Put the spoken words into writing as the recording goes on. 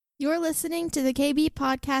You're listening to the KB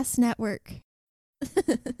Podcast Network.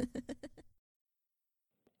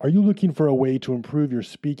 Are you looking for a way to improve your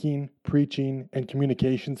speaking, preaching, and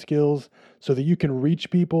communication skills so that you can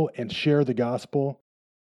reach people and share the gospel?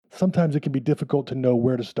 Sometimes it can be difficult to know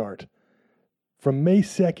where to start. From May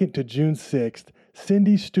 2nd to June 6th,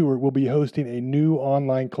 Cindy Stewart will be hosting a new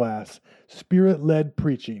online class, Spirit-Led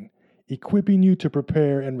Preaching, equipping you to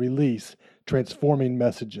prepare and release transforming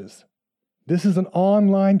messages. This is an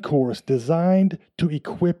online course designed to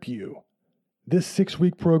equip you. This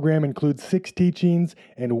 6-week program includes 6 teachings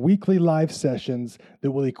and weekly live sessions that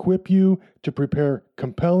will equip you to prepare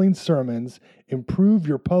compelling sermons, improve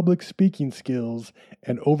your public speaking skills,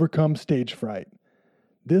 and overcome stage fright.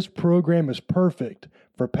 This program is perfect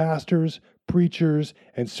for pastors, preachers,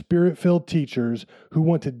 and spirit-filled teachers who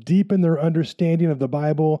want to deepen their understanding of the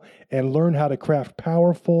Bible and learn how to craft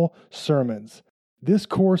powerful sermons. This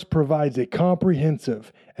course provides a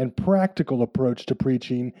comprehensive and practical approach to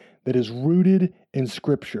preaching that is rooted in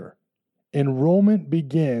Scripture. Enrollment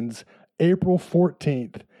begins April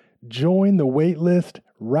 14th. Join the wait list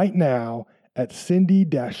right now at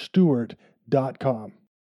cindy-stewart.com.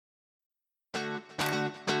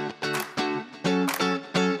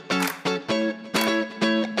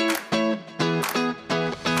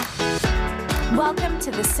 Welcome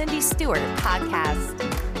to the Cindy Stewart Podcast,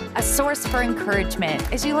 a source for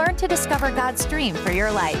encouragement as you learn to discover God's dream for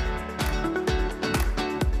your life.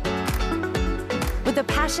 With a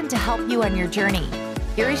passion to help you on your journey,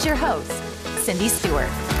 here is your host, Cindy Stewart.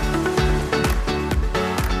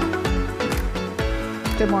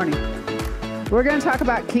 Good morning. We're going to talk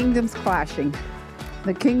about kingdoms clashing.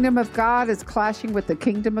 The kingdom of God is clashing with the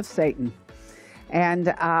kingdom of Satan.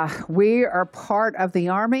 And we are part of the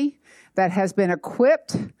army that has been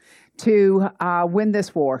equipped to win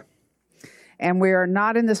this war. And we are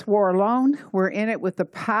not in this war alone. We're in it with the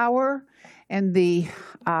power and the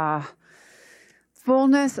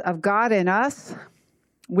fullness of God in us,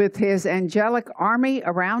 with his angelic army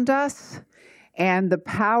around us, and the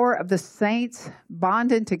power of the saints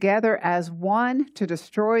bonded together as one to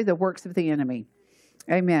destroy the works of the enemy.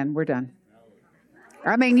 Amen. We're done.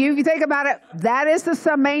 I mean, you think about it, that is the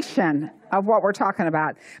summation of what we're talking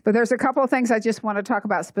about. But there's a couple of things I just want to talk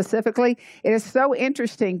about specifically. It is so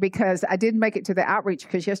interesting because I didn't make it to the outreach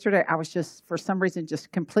because yesterday I was just, for some reason,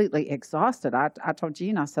 just completely exhausted. I told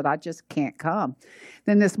Gene, I said, I just can't come.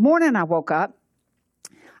 Then this morning I woke up.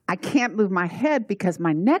 I can't move my head because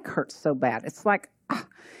my neck hurts so bad. It's like,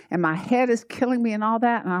 and my head is killing me and all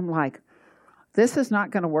that. And I'm like, this is not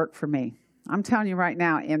going to work for me. I'm telling you right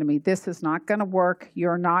now, enemy, this is not going to work.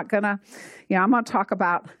 You're not going to, I'm going to talk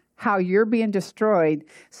about how you're being destroyed.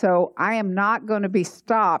 So I am not going to be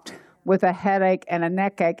stopped with a headache and a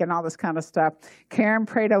neck ache and all this kind of stuff. Karen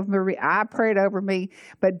prayed over me. I prayed over me.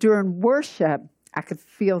 But during worship, I could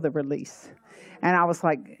feel the release. And I was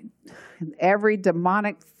like, every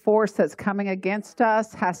demonic force that's coming against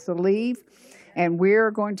us has to leave. And we're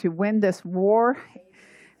going to win this war.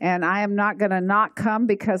 And I am not going to not come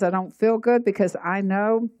because I don't feel good, because I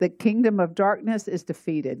know the kingdom of darkness is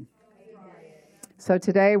defeated. So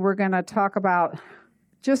today we're going to talk about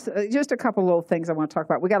just a couple little things I want to talk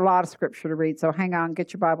about. We got a lot of scripture to read, so hang on,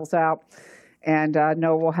 get your Bibles out, and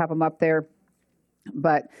Noah will have them up there.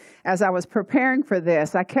 But as I was preparing for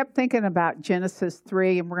this, I kept thinking about Genesis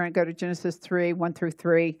 3, and we're going to go to Genesis 3, 1 through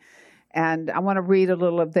 3. And I want to read a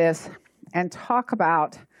little of this and talk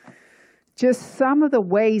about just some of the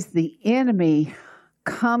ways the enemy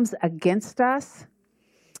comes against us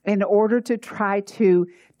in order to try to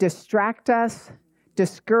distract us,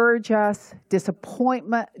 discourage us,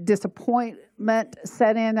 disappointment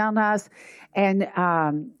set in on us, and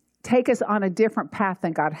take us on a different path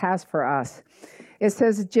than God has for us. It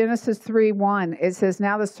says Genesis 3:1, it says,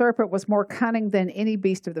 "Now the serpent was more cunning than any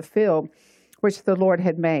beast of the field which the Lord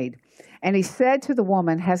had made. And he said to the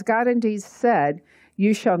woman, Has God indeed said,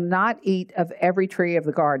 You shall not eat of every tree of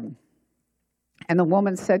the garden? And the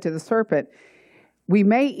woman said to the serpent, We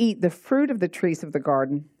may eat the fruit of the trees of the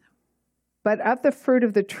garden, but of the fruit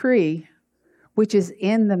of the tree which is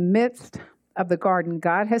in the midst of the garden,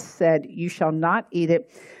 God has said, You shall not eat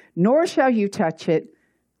it, nor shall you touch it,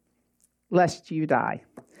 lest you die."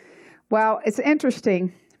 Well, it's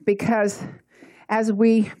interesting because as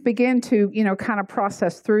we begin to, kind of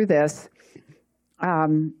process through this, let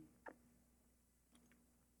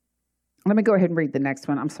me go ahead and read the next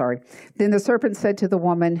one. I'm sorry. "Then the serpent said to the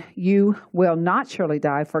woman, You will not surely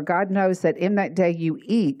die, for God knows that in that day you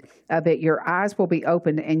eat of it, your eyes will be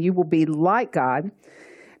opened, and you will be like God,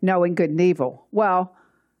 knowing good and evil." Well,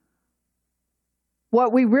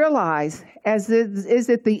 what we realize is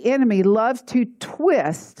that the enemy loves to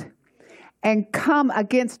twist and come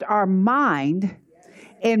against our mind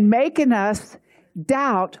in making us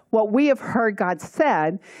doubt what we have heard God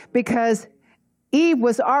said, because Eve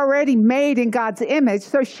was already made in God's image,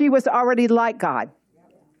 so she was already like God.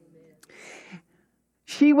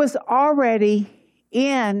 She was already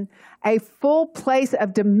in a full place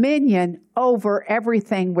of dominion over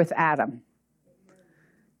everything with Adam.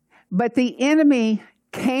 But the enemy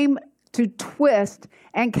came to twist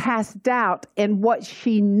and cast doubt in what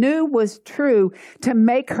she knew was true to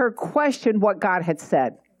make her question what God had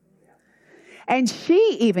said. And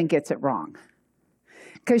she even gets it wrong,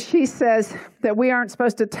 because she says that we aren't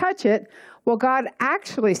supposed to touch it. Well, God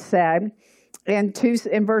actually said in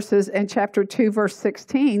chapter 2, verse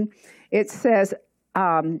 16, it says,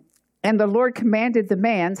 and the Lord commanded the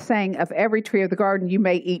man, saying, of every tree of the garden you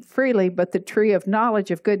may eat freely, but the tree of knowledge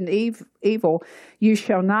of good and evil you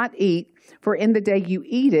shall not eat, for in the day you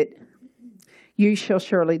eat it, you shall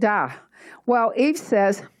surely die. Well, Eve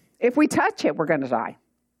says, if we touch it, we're going to die.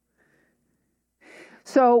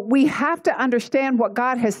 So we have to understand what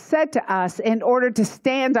God has said to us in order to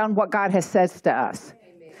stand on what God has said to us.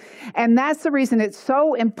 And that's the reason it's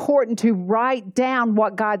so important to write down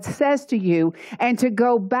what God says to you and to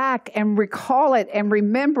go back and recall it and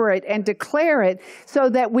remember it and declare it so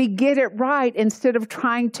that we get it right instead of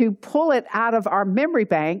trying to pull it out of our memory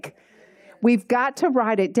bank. We've got to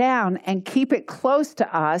write it down and keep it close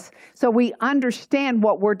to us so we understand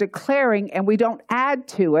what we're declaring and we don't add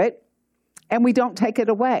to it and we don't take it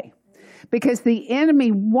away. Because the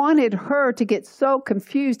enemy wanted her to get so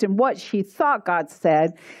confused in what she thought God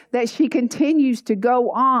said that she continues to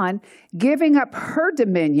go on giving up her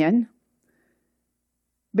dominion,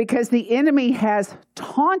 because the enemy has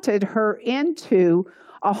taunted her into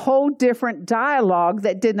a whole different dialogue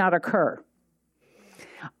that did not occur.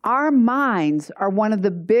 Our minds are one of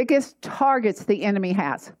the biggest targets the enemy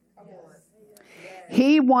has.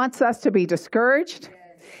 He wants us to be discouraged.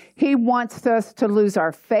 He wants us to lose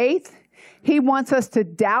our faith. He wants us to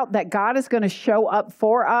doubt that God is going to show up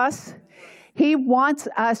for us. He wants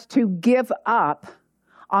us to give up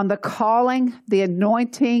on the calling, the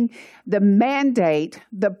anointing, the mandate,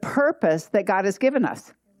 the purpose that God has given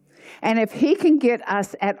us. And if he can get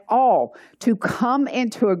us at all to come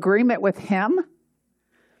into agreement with him,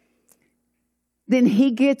 then he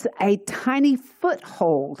gets a tiny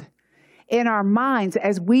foothold in our minds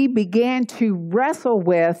as we began to wrestle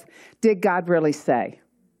with, did God really say?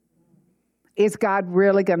 Is God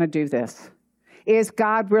really going to do this? Is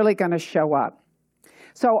God really going to show up?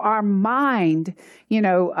 So our mind,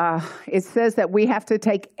 it says that we have to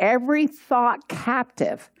take every thought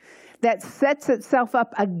captive that sets itself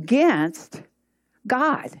up against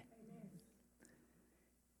God.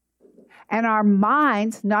 And our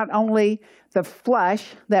minds, not only the flesh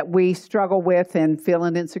that we struggle with and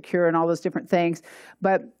feeling insecure and all those different things,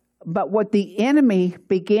 but what the enemy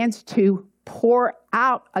begins to pour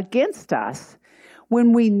out against us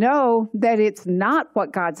when we know that it's not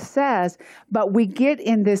what God says, but we get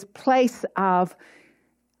in this place of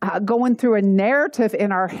going through a narrative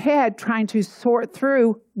in our head, trying to sort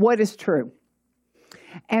through what is true.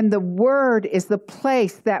 And the word is the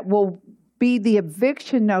place that will be the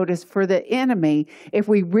eviction notice for the enemy if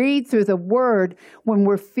we read through the word when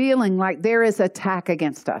we're feeling like there is attack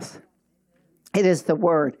against us. It is the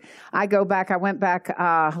word. I went back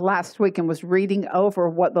last week and was reading over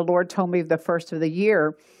what the Lord told me the first of the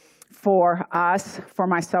year for us, for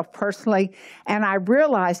myself personally. And I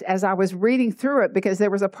realized as I was reading through it, because there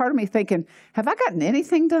was a part of me thinking, have I gotten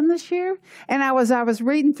anything done this year? And I was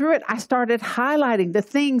reading through it, I started highlighting the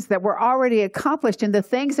things that were already accomplished and the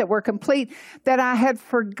things that were complete that I had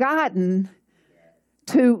forgotten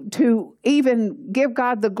to even give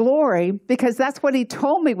God the glory, because that's what he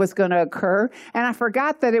told me was going to occur. And I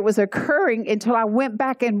forgot that it was occurring until I went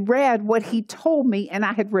back and read what he told me and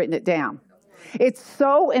I had written it down. It's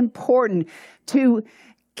so important to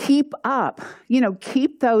keep up,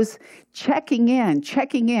 keep those checking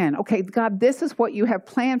in. Okay, God, this is what you have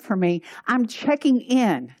planned for me. I'm checking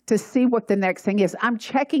in to see what the next thing is. I'm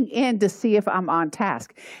checking in to see if I'm on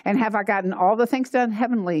task. And have I gotten all the things done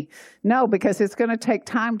heavenly? No, because it's going to take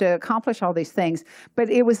time to accomplish all these things. But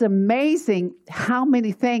it was amazing how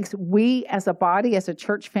many things we as a body, as a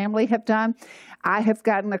church family have done. I have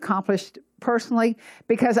gotten accomplished personally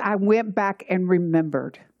because I went back and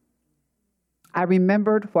remembered. I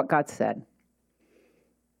remembered what God said.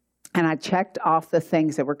 And I checked off the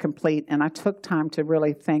things that were complete, and I took time to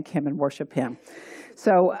really thank him and worship him.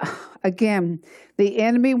 So again, the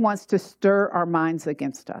enemy wants to stir our minds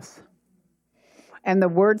against us. And the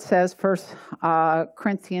word says, 1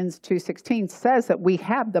 Corinthians 2:16 says that we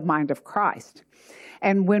have the mind of Christ.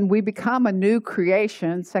 And when we become a new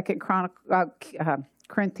creation, 2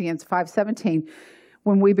 Corinthians 5:17,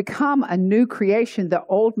 when we become a new creation, the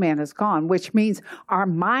old man is gone, which means our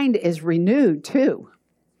mind is renewed too.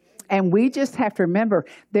 And we just have to remember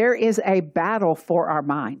there is a battle for our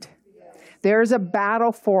mind. There's a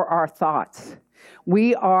battle for our thoughts.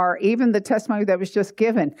 We are, even the testimony that was just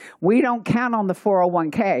given, we don't count on the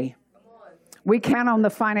 401k. We count on the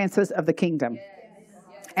finances of the kingdom.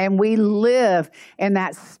 And we live in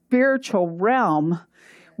that spiritual realm.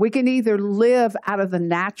 We can either live out of the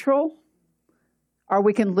natural or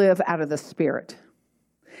we can live out of the spirit.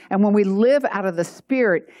 And when we live out of the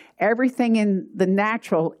spirit, everything in the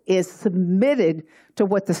natural is submitted to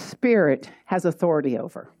what the spirit has authority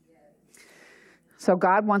over. So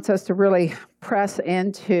God wants us to really press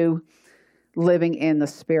into living in the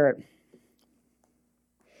spirit.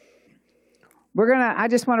 I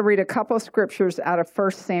just want to read a couple of scriptures out of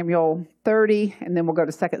 1 Samuel 30, and then we'll go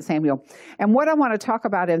to 2 Samuel. And what I want to talk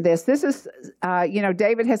about in this is,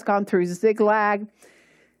 David has gone through Ziklag.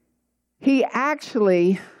 He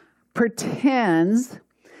actually pretends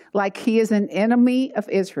like he is an enemy of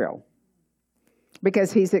Israel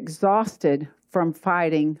because he's exhausted from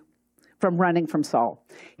running from Saul.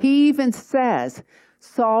 He even says,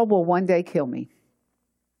 Saul will one day kill me.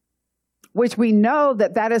 Which we know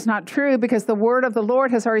that is not true because the word of the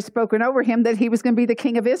Lord has already spoken over him that he was going to be the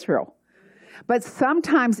king of Israel. But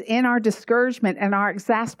sometimes in our discouragement and our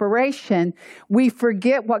exasperation, we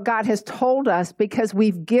forget what God has told us because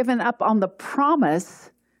we've given up on the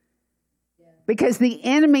promise because the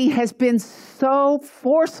enemy has been so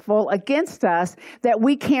forceful against us that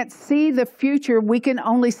we can't see the future. We can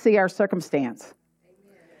only see our circumstance.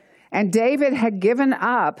 And David had given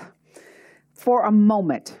up for a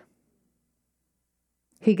moment.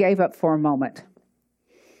 He gave up for a moment.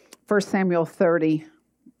 1 Samuel 30,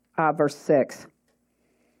 verse 6.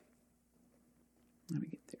 Let me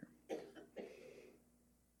get there.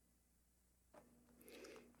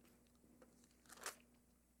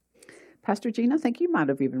 Pastor Gina, I think you might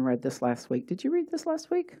have even read this last week. Did you read this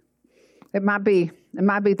last week? It might be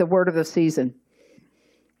the word of the season.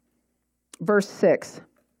 Verse 6.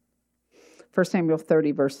 1 Samuel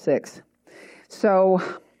 30, verse 6. So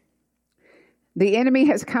the enemy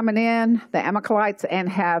has come in, the Amalekites, and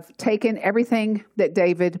have taken everything that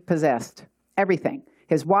David possessed. Everything.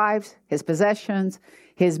 His wives, his possessions,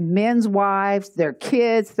 his men's wives, their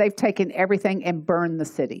kids. They've taken everything and burned the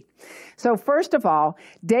city. So first of all,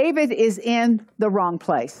 David is in the wrong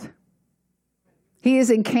place. He is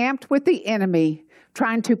encamped with the enemy,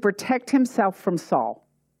 trying to protect himself from Saul.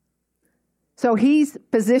 So he's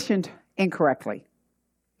positioned incorrectly.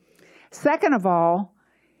 Second of all,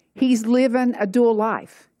 he's living a dual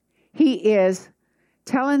life. He is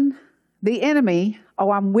telling the enemy,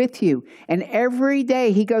 oh, I'm with you. And every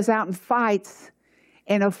day he goes out and fights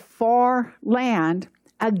in a far land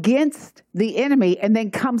against the enemy and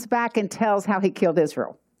then comes back and tells how he killed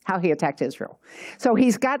Israel, how he attacked Israel. So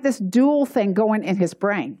he's got this dual thing going in his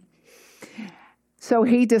brain. So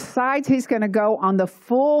he decides he's going to go on the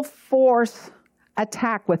full force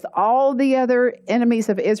attack with all the other enemies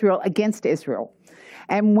of Israel against Israel.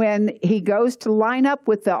 And when he goes to line up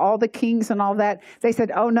with all the kings and all that, they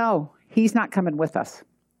said, oh no, he's not coming with us.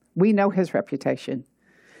 We know his reputation.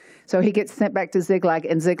 So he gets sent back to Ziklag,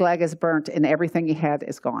 and Ziklag is burnt, and everything he had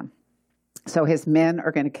is gone. So his men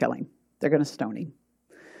are going to kill him. They're going to stone him.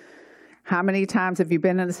 How many times have you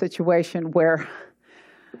been in a situation where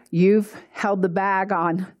you've held the bag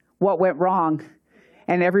on what went wrong,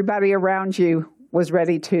 and everybody around you was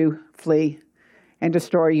ready to flee and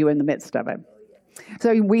destroy you in the midst of it?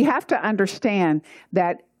 So we have to understand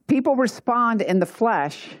that people respond in the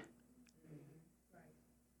flesh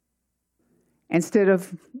instead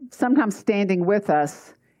of sometimes standing with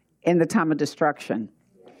us in the time of destruction.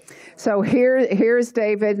 So here's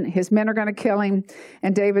David. His men are going to kill him.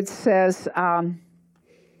 And David says,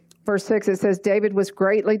 verse 6, it says, David was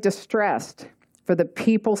greatly distressed, for the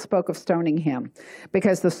people spoke of stoning him,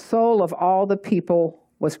 because the soul of all the people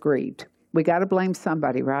was grieved. We got to blame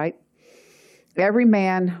somebody, right? Every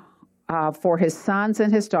man for his sons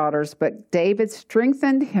and his daughters, but David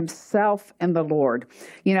strengthened himself in the Lord.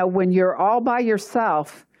 You know, when you're all by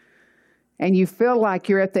yourself and you feel like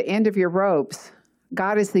you're at the end of your ropes,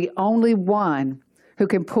 God is the only one who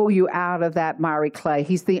can pull you out of that miry clay.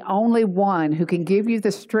 He's the only one who can give you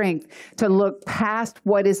the strength to look past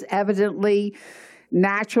what is evidently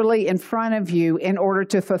naturally in front of you in order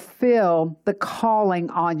to fulfill the calling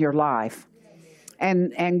on your life.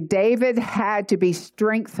 And David had to be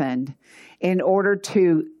strengthened in order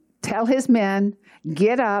to tell his men,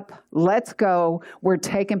 get up, let's go, we're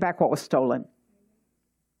taking back what was stolen.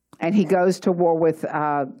 And he goes to war with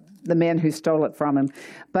the men who stole it from him.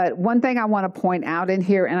 But one thing I want to point out in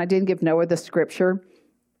here, and I didn't give Noah the scripture,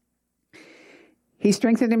 he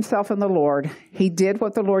strengthened himself in the Lord. He did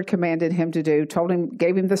what the Lord commanded him to do,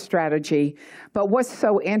 gave him the strategy. But what's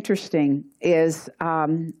so interesting is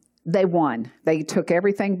they won. They took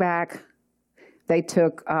everything back. They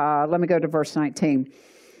took, let me go to verse 19.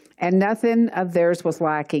 And nothing of theirs was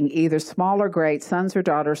lacking, either small or great, sons or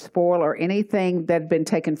daughters, spoil, or anything that had been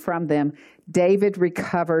taken from them. David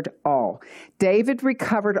recovered all. David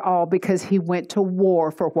recovered all because he went to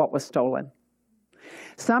war for what was stolen.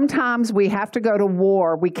 Sometimes we have to go to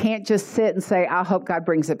war. We can't just sit and say, I hope God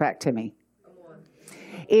brings it back to me.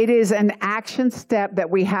 It is an action step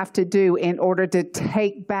that we have to do in order to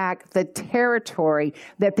take back the territory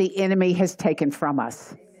that the enemy has taken from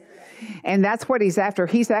us. And that's what he's after.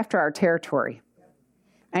 He's after our territory.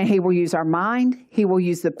 And he will use our mind. He will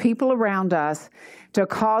use the people around us to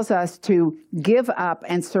cause us to give up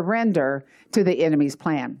and surrender to the enemy's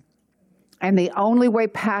plan. And the only way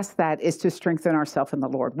past that is to strengthen ourselves in the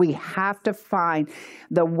Lord. We have to find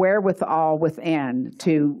the wherewithal within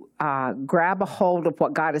to grab a hold of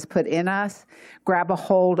what God has put in us, grab a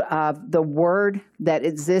hold of the word that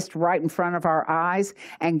exists right in front of our eyes,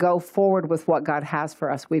 and go forward with what God has for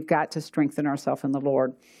us. We've got to strengthen ourselves in the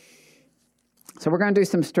Lord. So we're going to do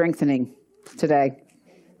some strengthening today.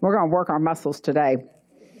 We're going to work our muscles today.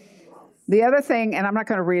 The other thing, and I'm not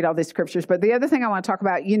going to read all these scriptures, but the other thing I want to talk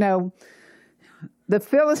about, the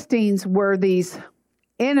Philistines were these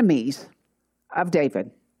enemies of David.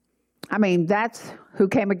 I mean, that's who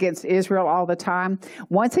came against Israel all the time.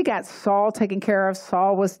 Once he got Saul taken care of,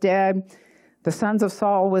 Saul was dead, the sons of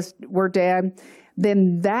Saul were dead,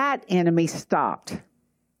 then that enemy stopped.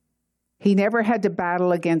 He never had to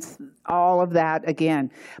battle against all of that again.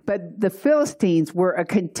 But the Philistines were a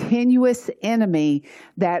continuous enemy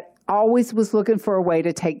that always was looking for a way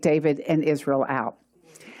to take David and Israel out.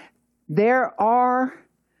 There are,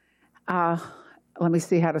 let me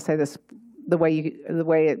see how to say this the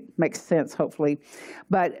way it makes sense, hopefully.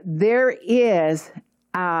 But there is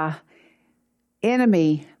an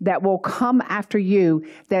enemy that will come after you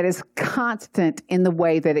that is constant in the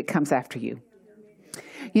way that it comes after you.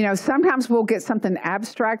 Sometimes we'll get something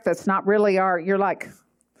abstract that's not really you're like,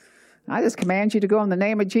 I just command you to go in the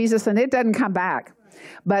name of Jesus, and it doesn't come back.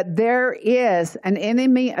 But there is an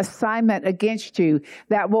enemy assignment against you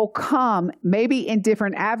that will come maybe in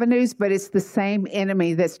different avenues, but it's the same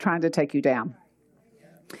enemy that's trying to take you down.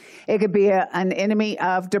 It could be an enemy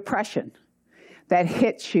of depression that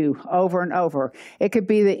hits you over and over. It could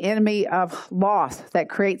be the enemy of loss that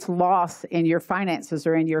creates loss in your finances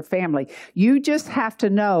or in your family. You just have to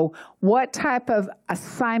know what type of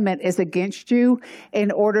assignment is against you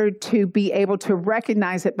in order to be able to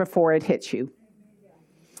recognize it before it hits you.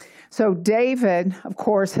 So David, of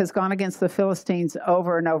course, has gone against the Philistines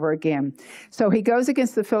over and over again. So he goes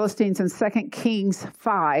against the Philistines in 2 Kings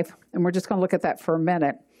 5, and we're just going to look at that for a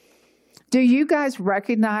minute. Do you guys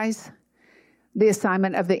recognize the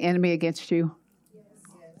assignment of the enemy against you? Yes.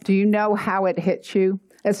 Do you know how it hits you?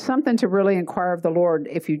 It's something to really inquire of the Lord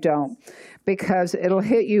if you don't, because it'll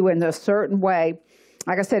hit you in a certain way.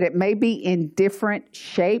 Like I said, it may be in different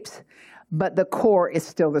shapes, but the core is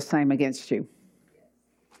still the same against you.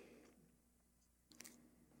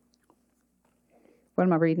 What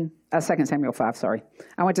am I reading? 2 Samuel 5, sorry.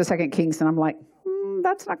 I went to 2 Kings, and I'm like,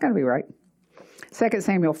 that's not going to be right. 2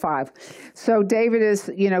 Samuel 5. So David is,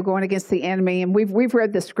 going against the enemy, and we've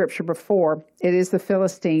read this scripture before. It is the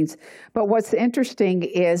Philistines. But what's interesting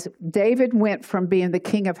is David went from being the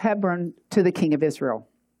king of Hebron to the king of Israel.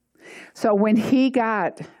 So when he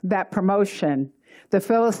got that promotion, the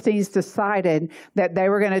Philistines decided that they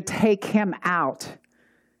were going to take him out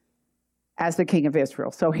as the king of Israel.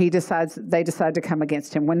 So they decide to come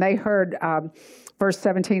against him. When they heard, verse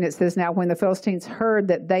 17, it says, now when the Philistines heard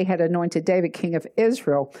that they had anointed David king of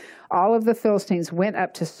Israel, all of the Philistines went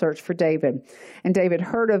up to search for David. And David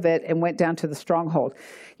heard of it and went down to the stronghold.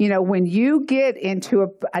 When you get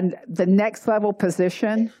into the next level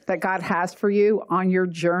position that God has for you on your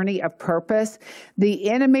journey of purpose, the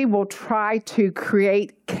enemy will try to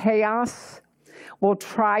create chaos, will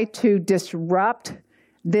try to disrupt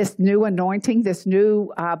this new anointing, this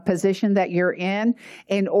new position that you're in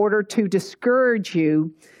order to discourage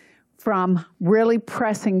you from really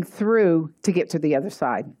pressing through to get to the other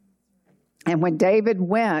side. And when David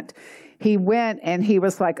went and he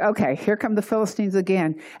was like, okay, here come the Philistines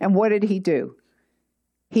again. And what did he do?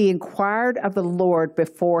 He inquired of the Lord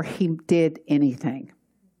before he did anything.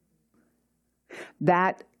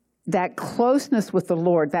 That closeness with the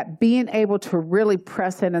Lord, that being able to really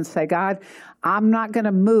press in and say, God, I'm not going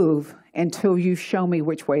to move until you show me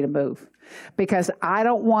which way to move. Because I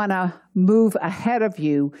don't want to move ahead of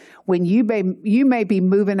you when you may be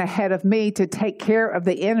moving ahead of me to take care of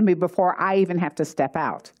the enemy before I even have to step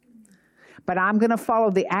out. But I'm going to follow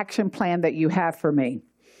the action plan that you have for me.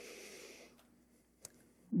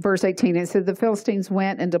 Verse 18, it said, the Philistines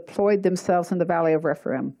went and deployed themselves in the valley of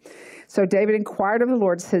Rephaim. So David inquired of the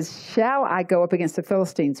Lord, says, shall I go up against the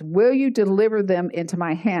Philistines? Will you deliver them into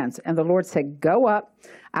my hands? And the Lord said, go up.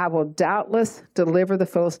 I will doubtless deliver the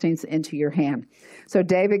Philistines into your hand. So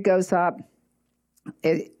David goes up.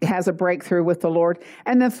 It has a breakthrough with the Lord.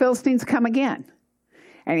 And the Philistines come again.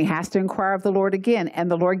 And he has to inquire of the Lord again. And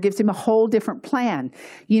the Lord gives him a whole different plan.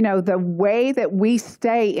 You know, the way that we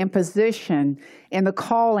stay in position in the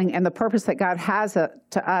calling and the purpose that God has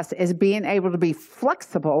to us is being able to be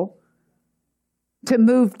flexible, to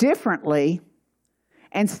move differently,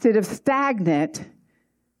 instead of stagnant,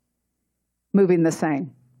 moving the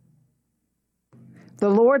same. The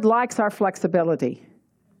Lord likes our flexibility.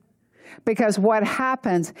 Because what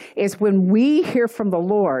happens is when we hear from the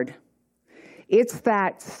Lord, it's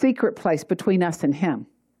that secret place between us and him.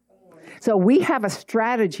 So we have a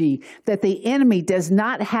strategy that the enemy does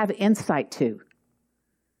not have insight to.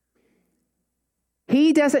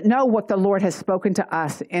 He doesn't know what the Lord has spoken to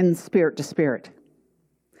us in spirit to spirit.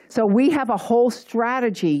 So we have a whole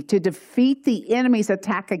strategy to defeat the enemy's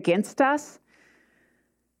attack against us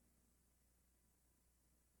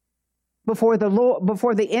before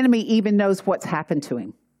the enemy even knows what's happened to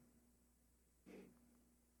him.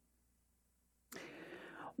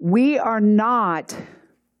 We are not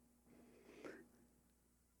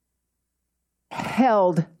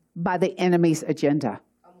held by the enemy's agenda.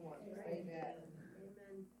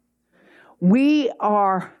 We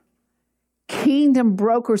are kingdom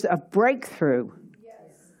brokers of breakthrough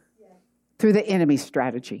through the enemy's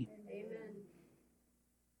strategy.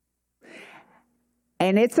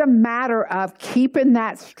 And it's a matter of keeping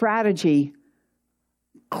that strategy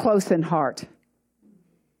close in heart.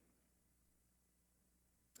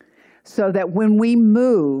 So that when we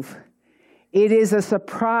move, it is a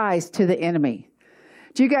surprise to the enemy.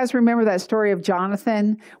 Do you guys remember that story of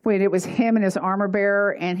Jonathan when it was him and his armor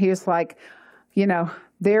bearer, and he was like, you know,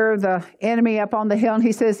 they're the enemy up on the hill, and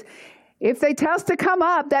he says, if they tell us to come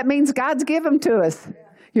up, that means God's give them to us.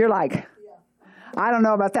 You're like, I don't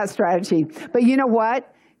know about that strategy. But you know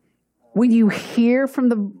what? When you hear from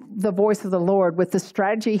the voice of the Lord with the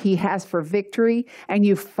strategy he has for victory, and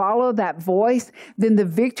you follow that voice, then the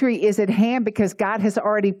victory is at hand because God has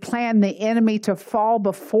already planned the enemy to fall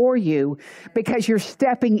before you because you're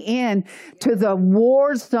stepping in to the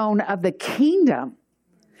war zone of the kingdom.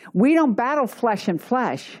 We don't battle flesh and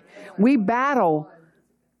flesh. We battle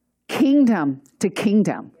kingdom to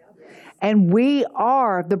kingdom. And we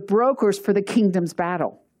are the brokers for the kingdom's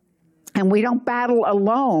battle. And we don't battle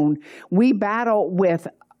alone. We battle with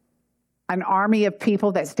an army of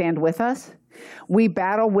people that stand with us. We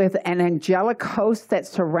battle with an angelic host that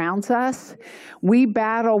surrounds us. We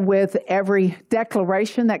battle with every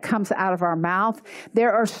declaration that comes out of our mouth.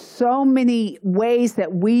 There are so many ways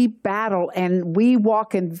that we battle and we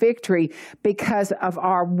walk in victory because of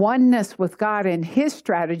our oneness with God and his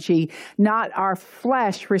strategy, not our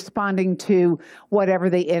flesh responding to whatever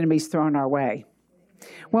the enemy's thrown our way.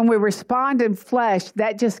 When we respond in flesh,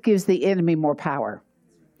 that just gives the enemy more power.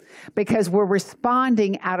 Because we're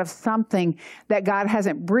responding out of something that God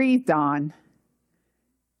hasn't breathed on.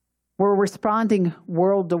 We're responding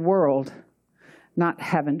world to world, not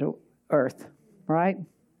heaven to earth, right?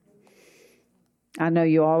 I know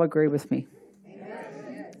you all agree with me.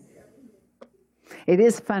 Amen. It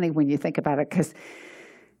is funny when you think about it, because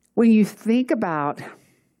when you think about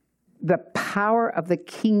the power of the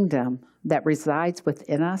kingdom that resides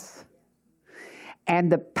within us,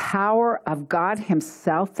 and the power of God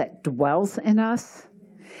himself that dwells in us,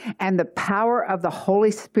 and the power of the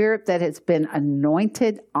Holy Spirit that has been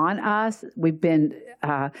anointed on us, we've been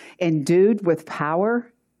endued with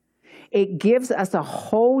power. It gives us a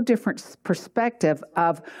whole different perspective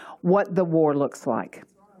of what the war looks like.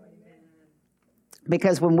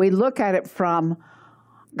 Because when we look at it from,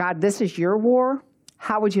 God, this is your war,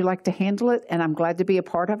 how would you like to handle it? And I'm glad to be a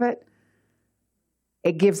part of it.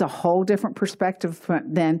 It gives a whole different perspective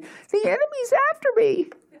than the enemy's after me.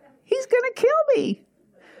 He's going to kill me.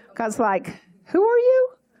 God's like, who are you?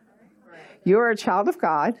 You're a child of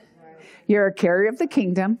God. You're a carrier of the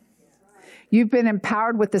kingdom. You've been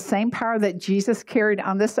empowered with the same power that Jesus carried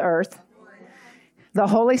on this earth. The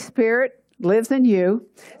Holy Spirit lives in you.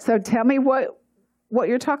 So tell me what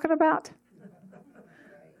you're talking about.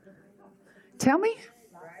 Tell me.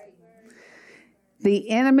 The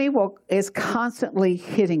enemy is constantly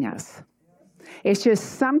hitting us. It's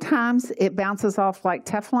just sometimes it bounces off like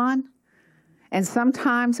Teflon, and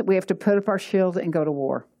sometimes we have to put up our shield and go to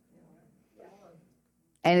war.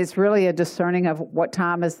 And it's really a discerning of what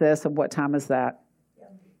time is this and what time is that.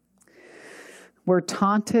 We're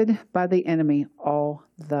taunted by the enemy all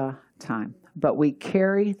the time, but we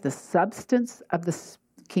carry the substance of the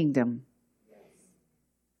kingdom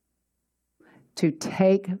to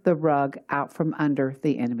take the rug out from under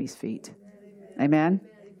the enemy's feet. Amen?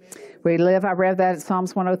 I read that at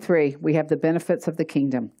Psalms 103. We have the benefits of the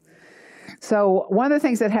kingdom. So one of the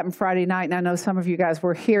things that happened Friday night, and I know some of you guys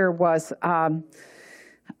were here, was while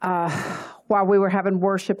we were having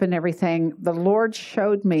worship and everything, the Lord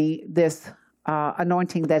showed me this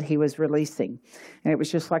anointing that he was releasing. And it was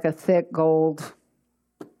just like a thick gold,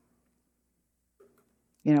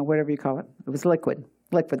 whatever you call it. It was liquid.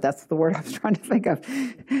 Liquid, that's the word I was trying to think of.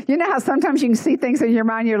 You know how sometimes you can see things in your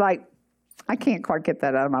mind, you're like, I can't quite get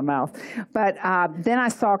that out of my mouth. But then I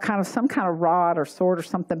saw some kind of rod or sword or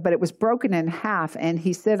something, but it was broken in half. And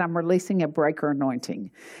he said, I'm releasing a breaker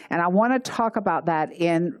anointing. And I want to talk about that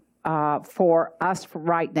for us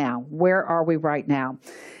right now. Where are we right now?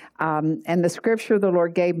 And the scripture the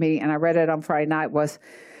Lord gave me, and I read it on Friday night, was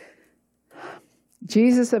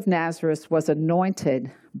Jesus of Nazareth was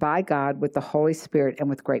anointed by God with the Holy Spirit and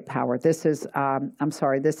with great power. This is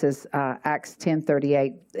Acts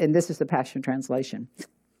 10:38, and this is the Passion Translation.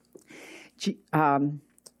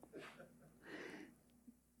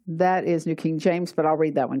 That is New King James, but I'll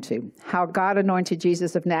read that one too. How God anointed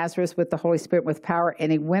Jesus of Nazareth with the Holy Spirit with power,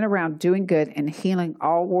 and he went around doing good and healing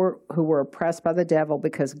all who were oppressed by the devil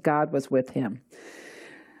because God was with him.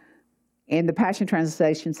 And the Passion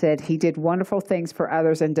Translation said, he did wonderful things for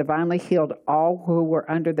others and divinely healed all who were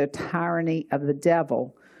under the tyranny of the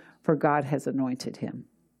devil, for God has anointed him.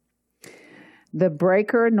 The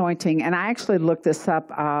breaker anointing, and I actually looked this up.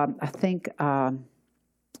 I can't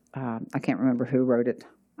remember who wrote it.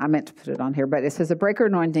 I meant to put it on here, but it says the breaker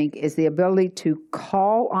anointing is the ability to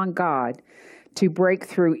call on God to break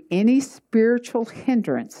through any spiritual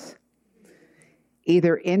hindrance,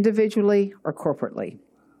 either individually or corporately,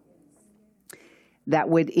 that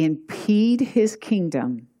would impede his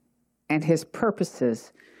kingdom and his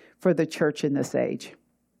purposes for the church in this age.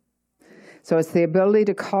 So it's the ability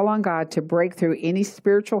to call on God to break through any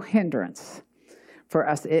spiritual hindrance for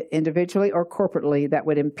us individually or corporately that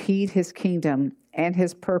would impede his kingdom and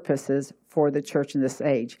his purposes for the church in this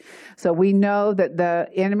age. So we know that the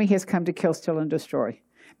enemy has come to kill, steal, and destroy.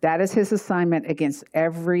 That is his assignment against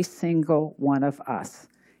every single one of us.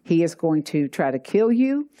 He is going to try to kill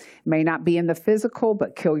you. May not be in the physical,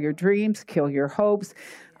 but kill your dreams, kill your hopes,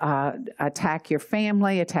 attack your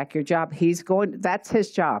family, attack your job. That's his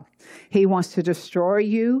job. He wants to destroy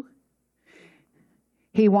you.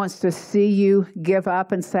 He wants to see you give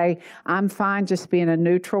up and say, I'm fine just being a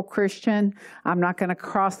neutral Christian. I'm not going to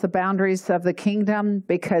cross the boundaries of the kingdom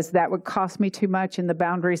because that would cost me too much in the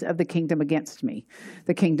boundaries of the kingdom against me,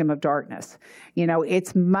 the kingdom of darkness.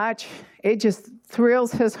 It just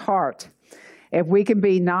thrills his heart if we can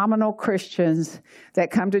be nominal Christians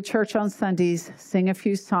that come to church on Sundays, sing a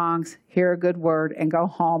few songs, hear a good word, and go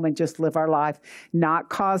home and just live our life, not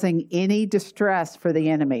causing any distress for the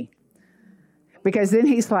enemy. Because then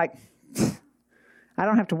he's like, I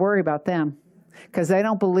don't have to worry about them because they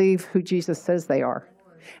don't believe who Jesus says they are.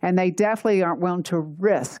 And they definitely aren't willing to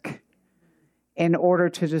risk in order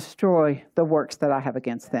to destroy the works that I have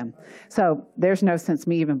against them. So there's no sense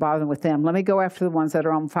me even bothering with them. Let me go after the ones that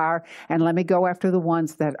are on fire, and let me go after the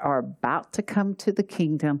ones that are about to come to the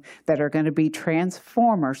kingdom, that are going to be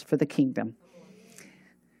transformers for the kingdom.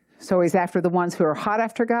 So he's after the ones who are hot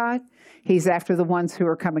after God. He's after the ones who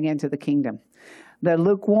are coming into the kingdom. The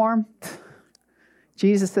lukewarm,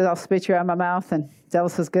 Jesus said, I'll spit you out of my mouth, and the devil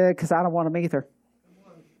says, good, because I don't want them either.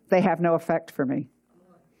 They have no effect for me.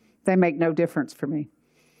 They make no difference for me.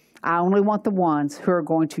 I only want the ones who are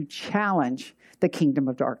going to challenge the kingdom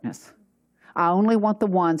of darkness. I only want the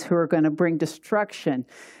ones who are going to bring destruction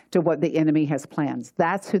to what the enemy has planned.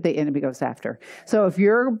 That's who the enemy goes after. So if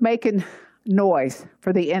you're making noise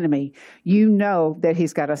for the enemy, you know that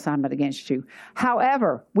he's got assignment against you.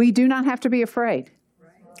 However, we do not have to be afraid.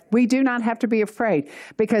 We do not have to be afraid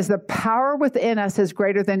because the power within us is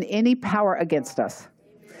greater than any power against us.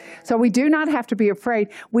 So we do not have to be afraid.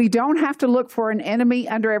 We don't have to look for an enemy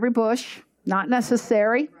under every bush. Not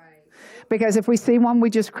necessary. Because if we see one, we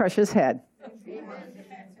just crush his head.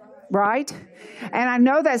 right? And I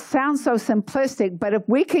know that sounds so simplistic, but if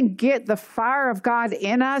we can get the fire of God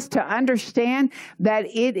in us to understand that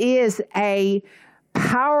it is a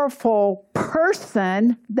powerful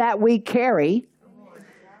person that we carry,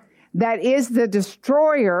 that is the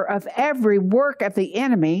destroyer of every work of the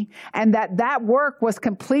enemy, and that work was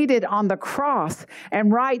completed on the cross.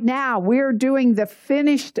 And right now, we're doing the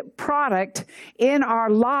finished product in our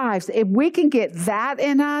lives. If we can get that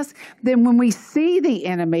in us, then when we see the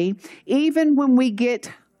enemy, even when we get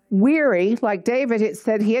weary, like David had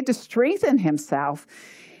said, he had to strengthen himself.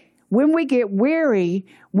 When we get weary,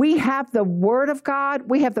 we have the Word of God,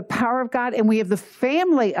 we have the power of God, and we have the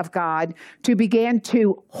family of God to begin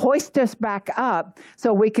to hoist us back up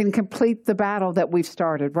so we can complete the battle that we've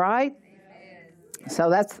started, right? Amen. So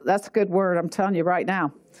that's a good word, I'm telling you right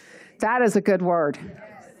now. That is a good word.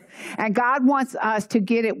 And God wants us to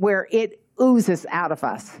get it where it oozes out of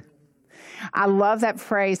us. I love that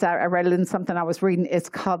phrase. I read it in something I was reading. It's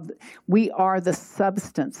called, we are the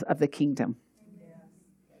substance of the kingdom.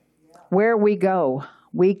 Where we go,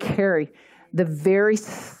 we carry the very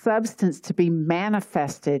substance to be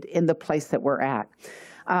manifested in the place that we're at.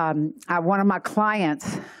 One of my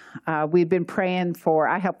clients, we've been praying for,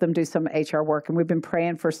 I helped them do some HR work, and we've been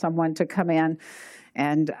praying for someone to come in,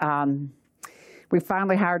 and we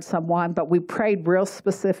finally hired someone, but we prayed real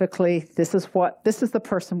specifically. This is the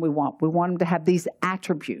person we want. We want them to have these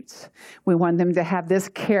attributes. We want them to have this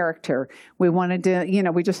character. We wanted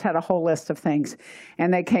to, we just had a whole list of things.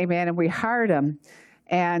 And they came in and we hired them.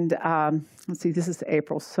 And let's see, this is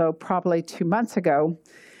April. So probably 2 months ago,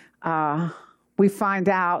 we find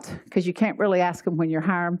out, because you can't really ask them when you're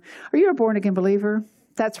hiring, are you a born-again believer?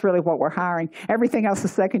 That's really what we're hiring. Everything else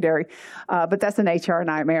is secondary, but that's an HR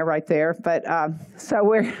nightmare right there. But so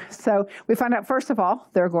we find out, first of all,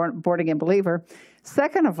 they're a born-again believer.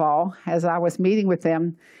 Second of all, as I was meeting with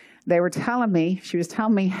them, she was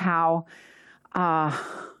telling me how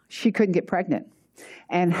she couldn't get pregnant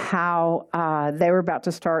and how they were about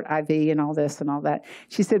to start IV and all this and all that.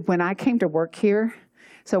 She said, when I came to work here,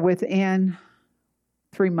 so within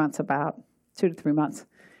 3 months, about 2 to 3 months,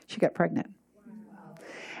 she got pregnant.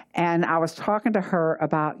 And I was talking to her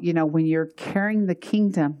about, when you're carrying the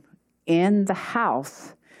kingdom in the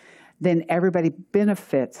house, then everybody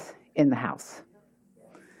benefits in the house.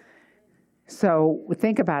 So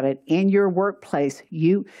think about it. In your workplace,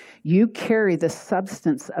 you carry the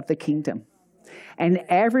substance of the kingdom. And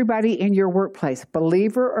everybody in your workplace,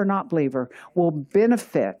 believer or not believer, will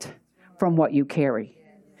benefit from what you carry.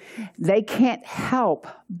 They can't help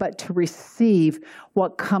but to receive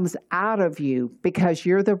what comes out of you because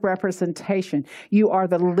you're the representation. You are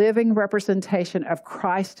the living representation of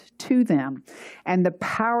Christ to them. And the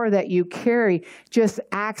power that you carry just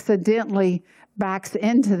accidentally backs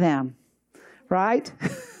into them, right?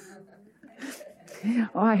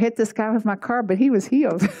 I hit this guy with my car, but he was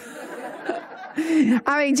healed.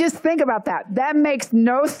 I mean, just think about that. That makes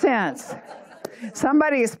no sense.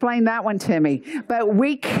 Somebody explained that one to me. But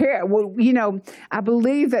we care, I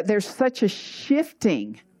believe that there's such a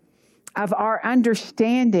shifting of our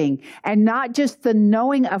understanding, and not just the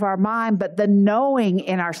knowing of our mind, but the knowing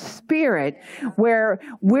in our spirit, where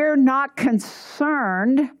we're not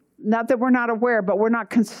concerned, not that we're not aware, but we're not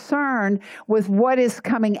concerned with what is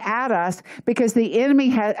coming at us, because the enemy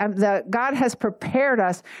God has prepared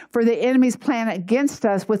us for the enemy's plan against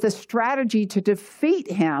us with a strategy to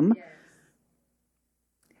defeat him. Yes.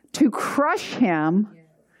 To crush him, yes.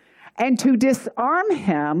 And to disarm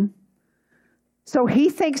him, so he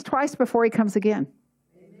thinks twice before he comes again.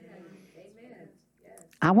 Amen. Amen. Yes.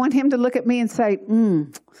 I want him to look at me and say,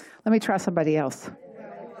 let me try somebody else.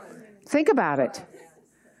 Think about it.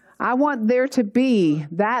 I want there to be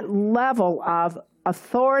that level of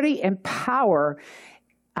authority and power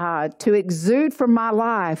to exude from my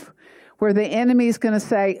life, where the enemy is going to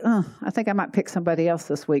say, I think I might pick somebody else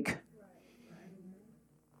this week.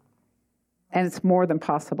 And it's more than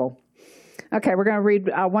possible. Okay, we're going to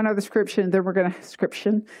read one other scripture, and then we're going to scripture,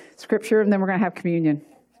 and then we're going to have communion.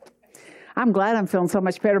 I'm glad I'm feeling so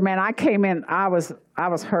much better, man. I came in, I was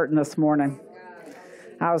hurting this morning.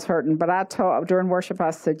 I was hurting, but I told during worship,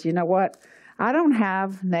 I said, you know what? I don't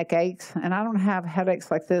have neck aches, and I don't have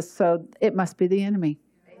headaches like this, so it must be the enemy.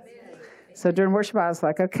 Amen. So during worship, I was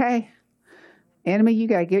like, okay, enemy, you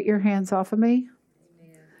got to get your hands off of me.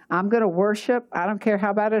 Amen. I'm going to worship. I don't care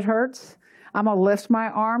how bad it hurts. I'm going to lift my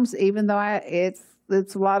arms, even though it's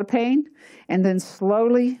a lot of pain. And then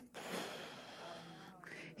slowly,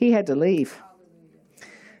 he had to leave.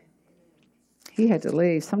 He had to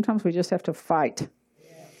leave. Sometimes we just have to fight.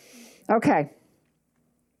 Okay.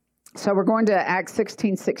 So we're going to Acts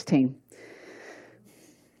 16:16.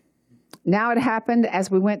 Now it happened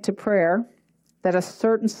as we went to prayer that a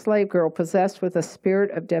certain slave girl possessed with a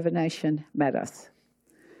spirit of divination met us,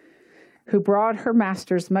 who brought her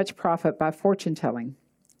masters much profit by fortune telling.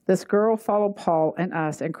 This girl followed Paul and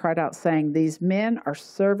us and cried out, saying, "These men are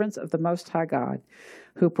servants of the Most High God,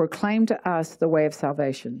 who proclaim to us the way of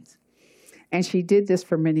salvation." And she did this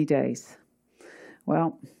for many days.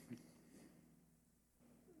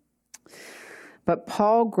 But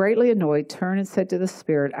Paul, greatly annoyed, turned and said to the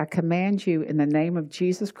spirit, "I command you in the name of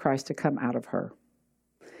Jesus Christ to come out of her."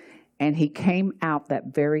 And he came out that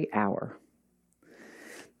very hour.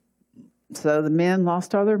 So the men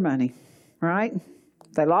lost all their money, right?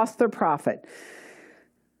 They lost their profit.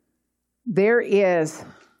 There is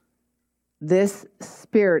this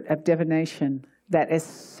spirit of divination that is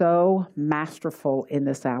so masterful in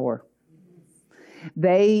this hour.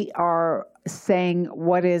 They are saying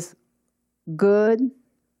what is good,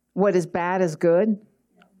 what is bad is good,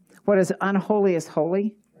 what is unholy is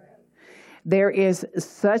holy. There is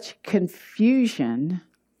such confusion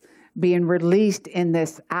being released in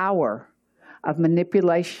this hour of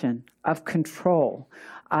manipulation, of control,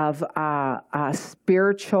 of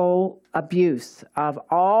spiritual abuse, of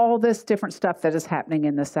all this different stuff that is happening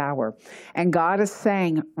in this hour. And God is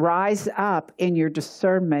saying, rise up in your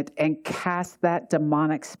discernment and cast that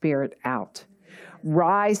demonic spirit out.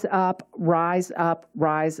 Rise up, rise up,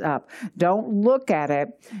 rise up. Don't look at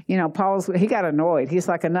it. You know, he got annoyed. He's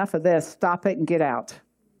like, enough of this. Stop it and get out.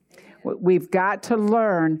 We've got to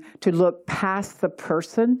learn to look past the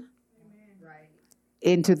person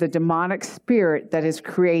into the demonic spirit that is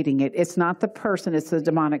creating it. It's not the person, it's the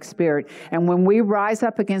demonic spirit. And when we rise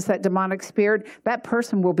up against that demonic spirit, that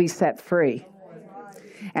person will be set free.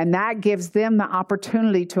 And that gives them the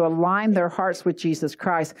opportunity to align their hearts with Jesus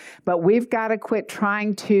Christ. But we've got to quit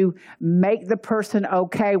trying to make the person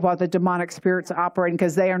okay while the demonic spirit's operating,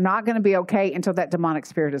 because they are not going to be okay until that demonic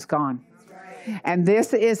spirit is gone. And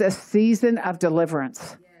this is a season of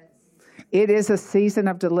deliverance. It is a season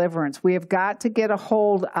of deliverance. We have got to get a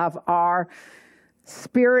hold of our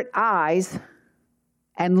spirit eyes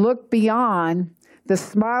and look beyond the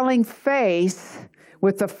smiling face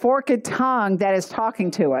with the forked tongue that is talking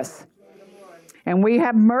to us. And we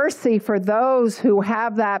have mercy for those who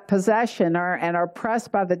have that possession and are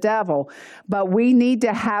oppressed by the devil. But we need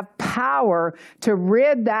to have power to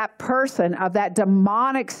rid that person of that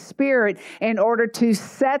demonic spirit in order to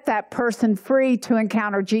set that person free to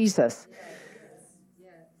encounter Jesus.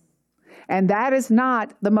 And that is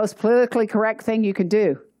not the most politically correct thing you can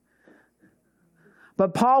do.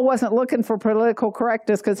 But Paul wasn't looking for political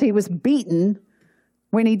correctness because he was beaten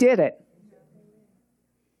when he did it.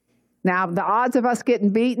 Now, the odds of us getting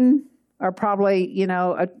beaten are probably,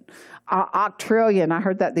 a octrillion. I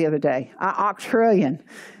heard that the other day. A octrillion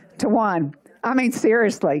to 1. I mean,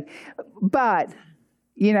 seriously. But,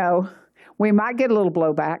 we might get a little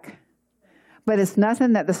blowback. But it's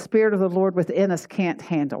nothing that the Spirit of the Lord within us can't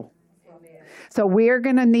handle. So we're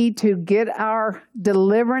going to need to get our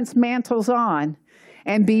deliverance mantles on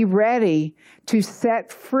and be ready to set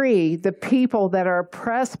free the people that are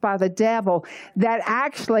oppressed by the devil that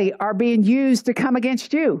actually are being used to come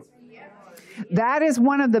against you. That is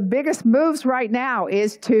one of the biggest moves right now,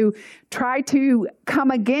 is to try to come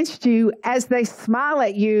against you as they smile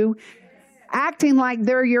at you, acting like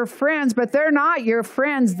they're your friends, but they're not your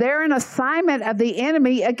friends. They're an assignment of the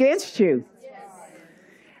enemy against you.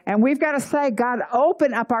 And we've got to say, God,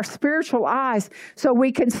 open up our spiritual eyes so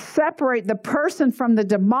we can separate the person from the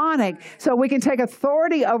demonic, so we can take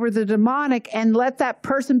authority over the demonic and let that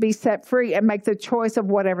person be set free and make the choice of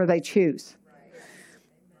whatever they choose.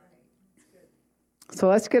 So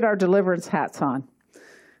let's get our deliverance hats on.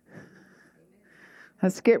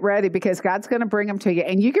 Let's get ready, because God's going to bring them to you.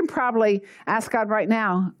 And you can probably ask God right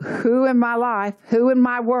now, who in my life, who in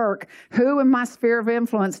my work, who in my sphere of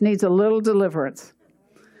influence needs a little deliverance?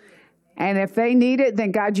 And if they need it,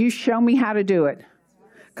 then God, you show me how to do it.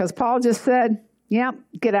 Because Paul just said, yep,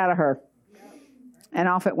 get out of her. And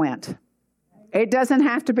off it went. It doesn't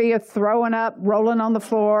have to be a throwing up, rolling on the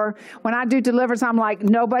floor. When I do deliverance, I'm like,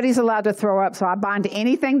 nobody's allowed to throw up. So I bind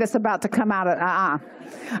anything that's about to come out of,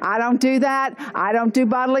 I don't do that. I don't do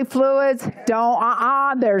bodily fluids.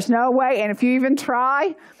 There's no way. And if you even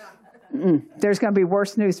try, there's going to be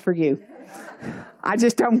worse news for you. I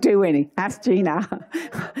just don't do any. Ask Gina.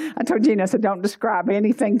 I told Gina, I said, don't describe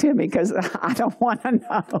anything to me, because I don't want to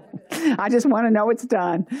know. I just want to know it's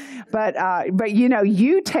done. But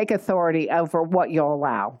you take authority over what you'll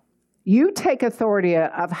allow. You take authority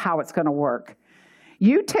of how it's going to work.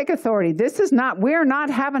 You take authority. We're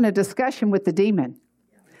not having a discussion with the demon.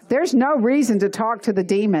 There's no reason to talk to the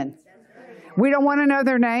demon. We don't want to know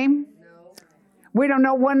their name. We don't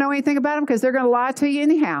want to know anything about them because they're going to lie to you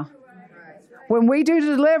anyhow. When we do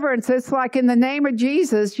deliverance, it's like in the name of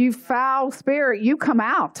Jesus, you foul spirit, you come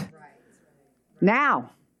out.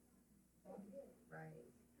 Now.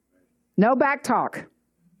 No back talk.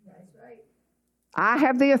 I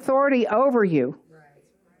have the authority over you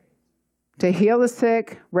to heal the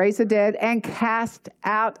sick, raise the dead, and cast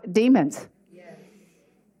out demons.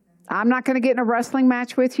 I'm not going to get in a wrestling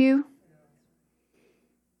match with you.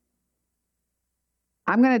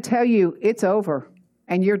 I'm going to tell you it's over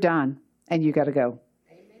and you're done and you got to go.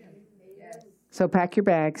 So pack your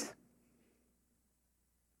bags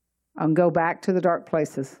and go back to the dark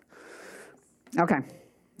places. Okay,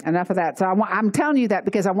 enough of that. So I'm telling you that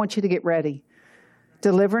because I want you to get ready.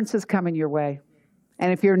 Deliverance is coming your way.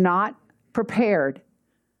 And if you're not prepared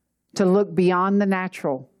to look beyond the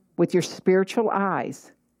natural with your spiritual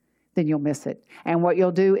eyes, then you'll miss it. And what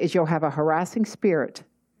you'll do is you'll have a harassing spirit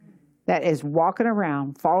that is walking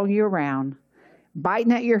around, following you around,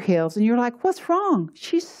 biting at your heels, and you're like, what's wrong?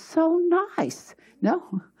 She's so nice.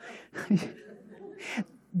 No.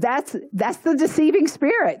 That's the deceiving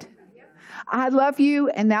spirit. I love you,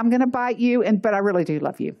 and now I'm going to bite you, but I really do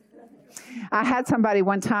love you. I had somebody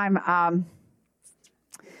one time,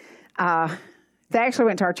 they actually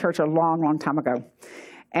went to our church a long, long time ago.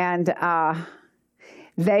 And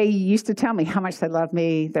they used to tell me how much they love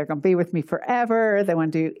me. They're going to be with me forever. They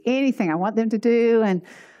want to do anything I want them to do. And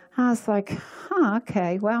I was like,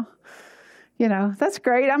 okay, well, that's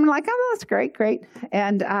great. I'm like, oh, that's great.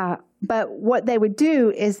 And but what they would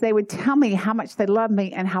do is they would tell me how much they loved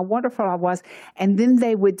me and how wonderful I was. And then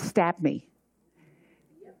they would stab me.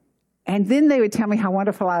 And then they would tell me how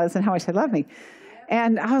wonderful I was and how much they loved me.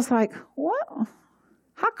 And I was like, what?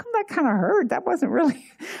 How come that kind of hurt? That wasn't really,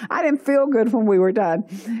 I didn't feel good when we were done.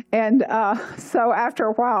 And so after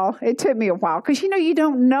a while, it took me a while. Because, you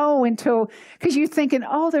don't know because you're thinking,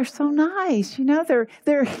 oh, they're so nice.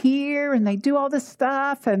 They're here and they do all this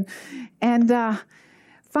stuff. And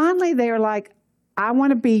finally, they were like, I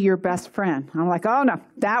want to be your best friend. I'm like, oh, no,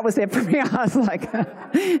 that was it for me. I was like,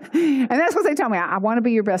 and that's what they told me. I want to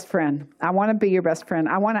be your best friend. I want to be your best friend.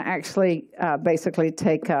 I want to actually basically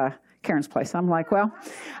take Karen's place. I'm like, well,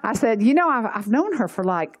 I said, I've known her for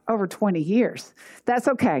like over 20 years. That's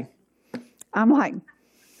okay. I'm like,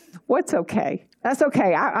 what's okay? That's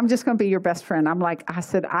okay. I'm just going to be your best friend.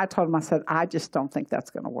 I told them, I just don't think that's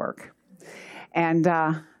going to work. And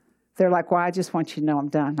they're like, well, I just want you to know I'm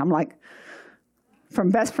done. I'm like, from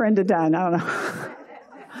best friend to done, I don't know.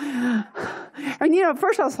 And, at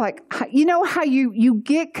first I was like, how you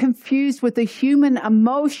get confused with the human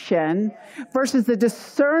emotion versus the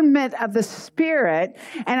discernment of the spirit.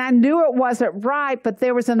 And I knew it wasn't right, but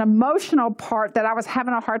there was an emotional part that I was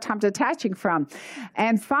having a hard time detaching from.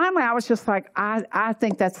 And finally, I was just like, I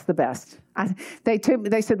think that's the best.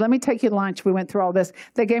 They said, let me take you to lunch. We went through all this.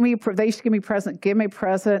 They used to give me a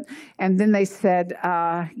present. And then they said,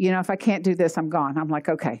 if I can't do this, I'm gone. I'm like,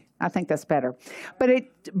 okay, I think that's better. But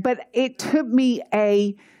it took me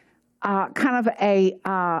a kind of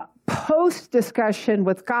a post discussion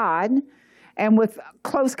with God and with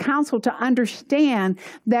close counsel to understand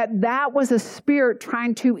that was a spirit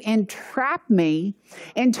trying to entrap me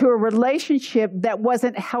into a relationship that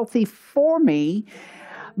wasn't healthy for me.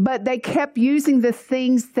 But they kept using the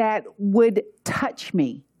things that would touch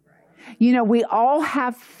me. We all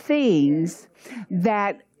have things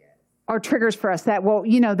that are triggers for us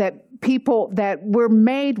that people that we're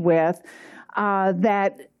made with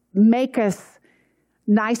that make us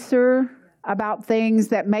nicer about things,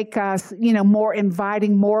 that make us, more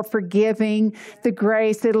inviting, more forgiving, the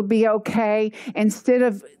grace, it'll be okay. Instead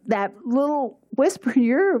of that little whisper in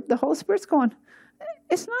your ear, the Holy Spirit's going,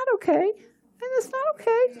 it's not okay. And it's not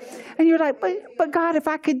okay. And you're like, but God, if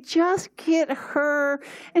I could just get her.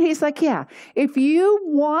 And he's like, yeah, if you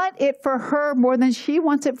want it for her more than she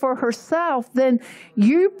wants it for herself, then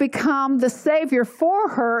you become the savior for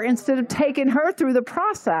her instead of taking her through the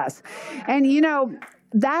process. And,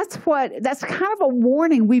 that's kind of a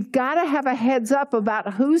warning. We've got to have a heads up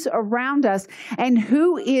about who's around us and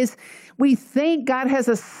who we think God has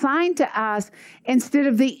assigned to us instead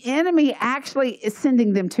of the enemy actually is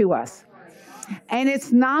sending them to us. And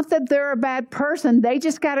it's not that they're a bad person. They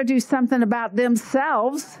just got to do something about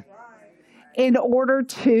themselves in order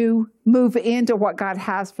to move into what God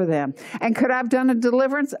has for them. And could I have done a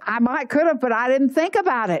deliverance? I could have, but I didn't think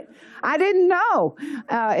about it. I didn't know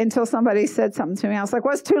until somebody said something to me. I was like,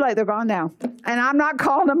 well, it's too late. They're gone now. And I'm not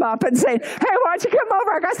calling them up and saying, hey, why don't you come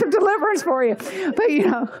over? I got some deliverance for you. But,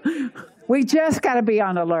 we just got to be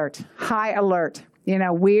on alert, high alert.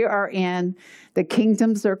 We are the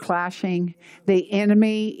kingdoms are clashing. The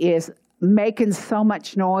enemy is making so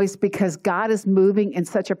much noise because God is moving in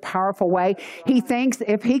such a powerful way. He thinks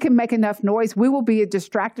if he can make enough noise, we will be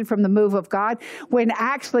distracted from the move of God, when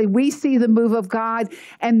actually we see the move of God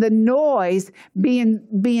and the noise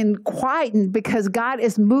being quietened because God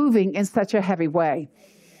is moving in such a heavy way.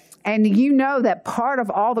 And you know that part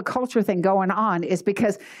of all the culture thing going on is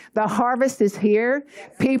because the harvest is here.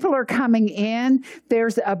 People are coming in.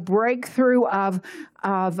 There's a breakthrough of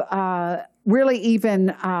really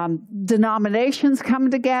even denominations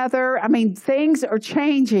coming together. I mean, things are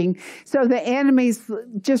changing. So the enemy's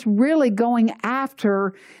just really going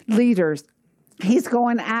after leaders. He's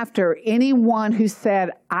going after anyone who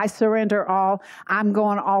said, I surrender all. I'm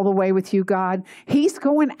going all the way with you, God. He's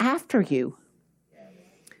going after you.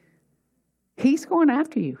 He's going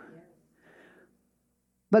after you.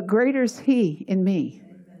 But greater is he in me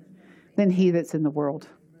than he that's in the world,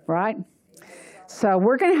 right? So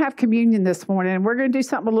we're going to have communion this morning, and we're going to do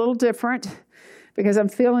something a little different because I'm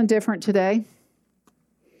feeling different today.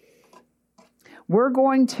 We're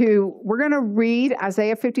going to read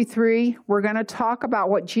Isaiah 53. We're going to talk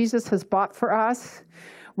about what Jesus has bought for us.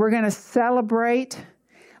 We're going to celebrate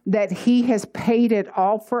that he has paid it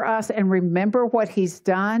all for us and remember what he's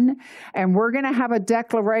done. And we're going to have a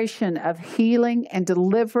declaration of healing and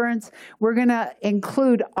deliverance. We're going to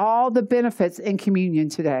include all the benefits in communion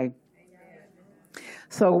today.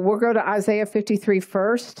 So we'll go to Isaiah 53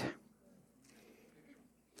 first.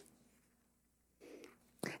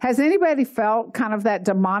 Has anybody felt kind of that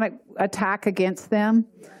demonic attack against them?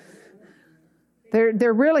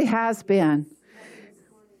 There really has been.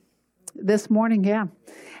 This morning, yeah.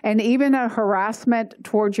 And even a harassment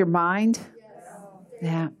towards your mind.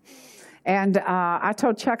 Yeah. And I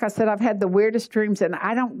told Chuck, I said, I've had the weirdest dreams, and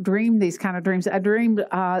I don't dream these kind of dreams. I dreamed,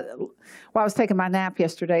 I was taking my nap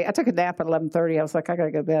yesterday. I took a nap at 11:30. I was like, I got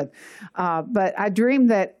to go to bed. But I dreamed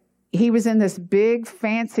that he was in this big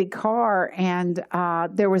fancy car, and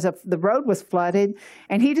the road was flooded,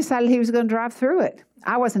 and he decided he was going to drive through it.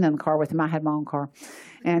 I wasn't in the car with him. I had my own car.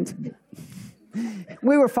 And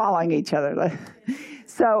we were following each other.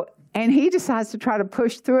 So, and he decides to try to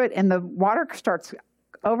push through it, and the water starts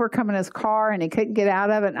overcoming his car, and he couldn't get out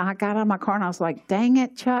of it. And I got out of my car, and I was like, dang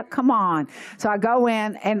it, Chuck, come on. So I go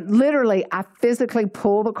in, and literally, I physically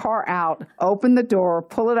pull the car out, open the door,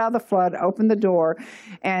 pull it out of the flood, open the door.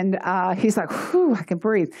 And he's like, whew, I can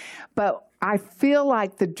breathe. But I feel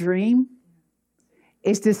like the dream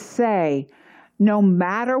is to say, no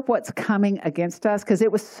matter what's coming against us, because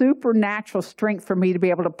it was supernatural strength for me to be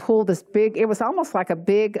able to pull this big, it was almost like a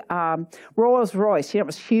big Rolls Royce. It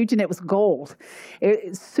was huge and it was gold.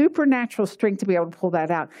 It's supernatural strength to be able to pull that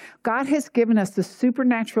out. God has given us the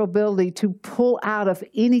supernatural ability to pull out of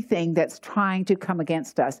anything that's trying to come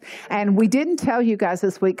against us. And we didn't tell you guys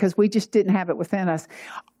this week because we just didn't have it within us.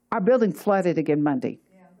 Our building flooded again Monday.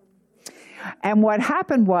 And what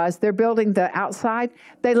happened was they're building the outside.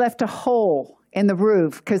 They left a hole in the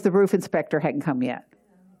roof because the roof inspector hadn't come yet.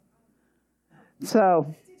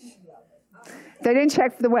 So they didn't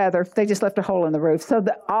check for the weather. They just left a hole in the roof. So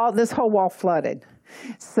this whole wall flooded.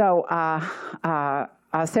 So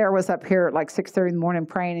Sarah was up here at like 6:30 in the morning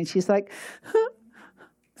praying, and she's like,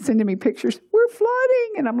 sending me pictures. We're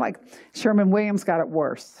flooding. And I'm like, Sherman-Williams got it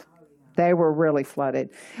worse. They were really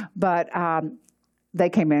flooded. But they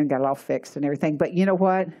came in and got it all fixed and everything. But you know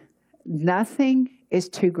what? Nothing is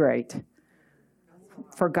too great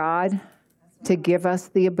for God to give us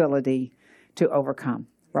the ability to overcome,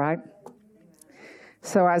 right?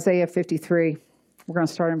 So Isaiah 53, we're going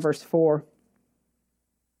to start in verse 4.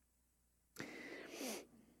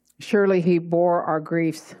 Surely he bore our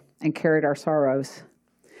griefs and carried our sorrows.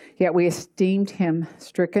 Yet we esteemed him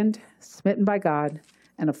stricken, smitten by God,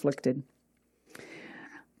 and afflicted.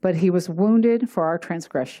 But he was wounded for our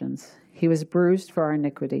transgressions. He was bruised for our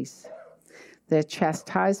iniquities. The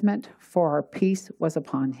chastisement for our peace was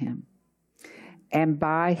upon him. And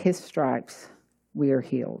by his stripes we are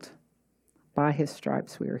healed. By his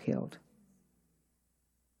stripes we are healed.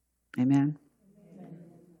 Amen.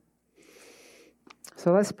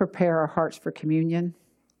 So let's prepare our hearts for communion.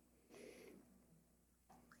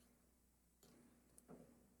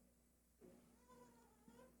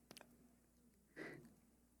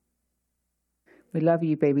 We love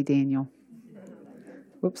you, baby Daniel.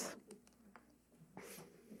 Whoops.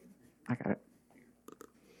 I got it.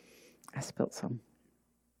 I spilled some.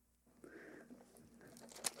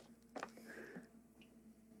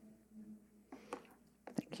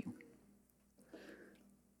 Thank you.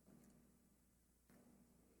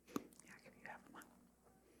 Yeah, I'll give you half of mine.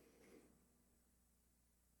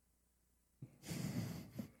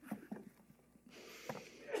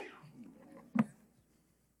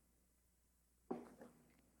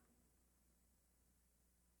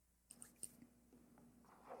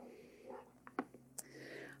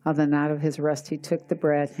 On the night of his rest, he took the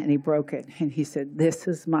bread and he broke it. And he said, "This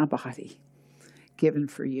is my body given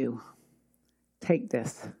for you. Take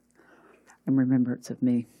this in remembrance of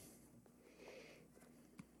me."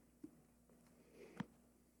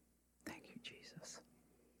 Thank you, Jesus.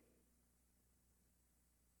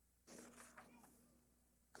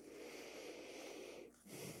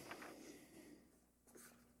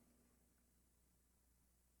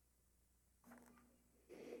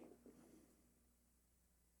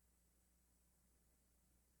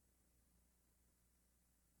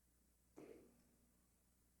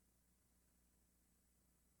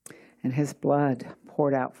 And his blood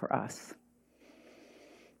poured out for us.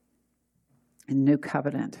 A new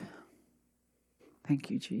covenant. Thank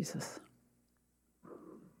you, Jesus.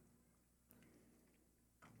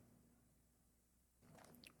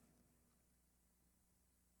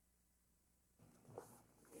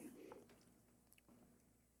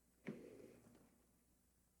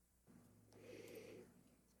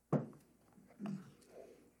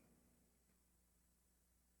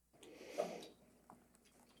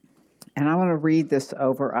 And I want to read this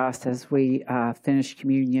over us as we finish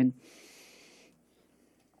communion.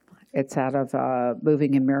 It's out of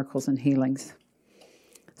Moving in Miracles and Healings.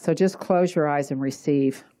 So just close your eyes and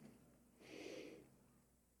receive.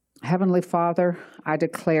 Heavenly Father, I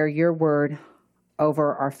declare your word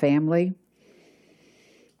over our family.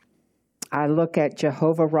 I look at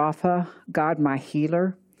Jehovah Rapha, God my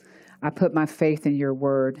healer. I put my faith in your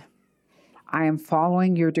word. I am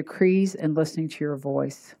following your decrees and listening to your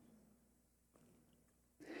voice.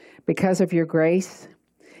 Because of your grace,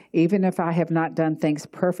 even if I have not done things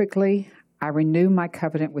perfectly, I renew my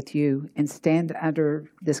covenant with you and stand under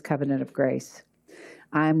this covenant of grace.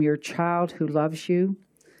 I am your child who loves you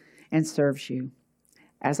and serves you.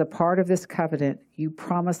 As a part of this covenant, you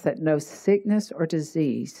promise that no sickness or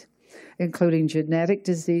disease, including genetic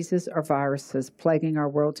diseases or viruses plaguing our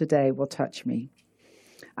world today, will touch me.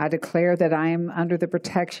 I declare that I am under the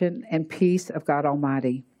protection and peace of God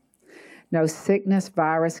Almighty. No sickness,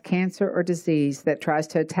 virus, cancer, or disease that tries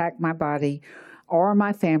to attack my body or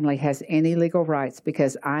my family has any legal rights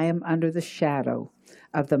because I am under the shadow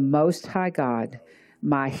of the Most High God,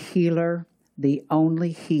 my healer, the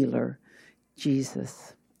only healer,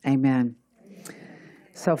 Jesus. Amen.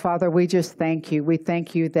 So, Father, we just thank you. We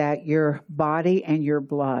thank you that your body and your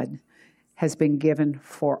blood has been given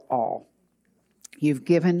for all. You've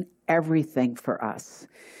given everything for us.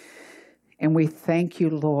 And we thank you,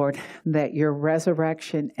 Lord, that your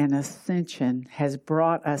resurrection and ascension has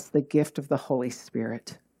brought us the gift of the Holy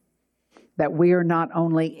Spirit. That we are not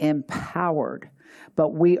only empowered,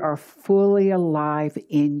 but we are fully alive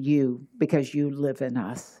in you because you live in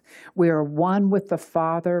us. We are one with the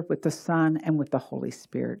Father, with the Son, and with the Holy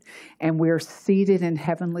Spirit. And we are seated in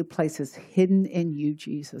heavenly places, hidden in you,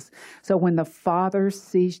 Jesus. So when the Father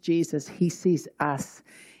sees Jesus, he sees us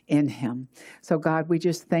in him. So God, we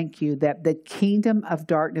just thank you that the kingdom of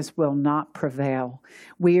darkness will not prevail.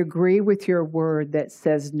 We agree with your word that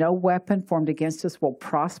says no weapon formed against us will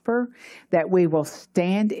prosper, that we will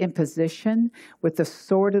stand in position with the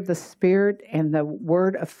sword of the Spirit and the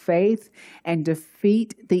word of faith and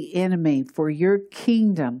defeat the enemy for your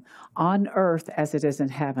kingdom on earth as it is in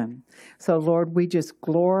heaven. So Lord, we just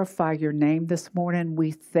glorify your name this morning.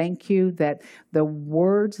 We thank you that the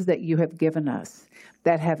words that you have given us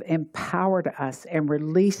that have empowered us and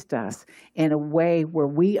released us in a way where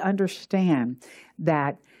we understand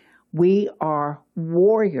that we are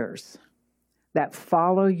warriors that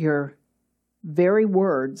follow your very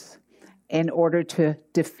words in order to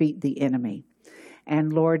defeat the enemy.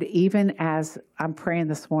 And Lord, even as I'm praying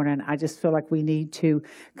this morning, I just feel like we need to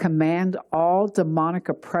command all demonic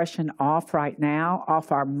oppression off right now,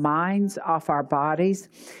 off our minds, off our bodies.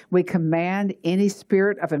 We command any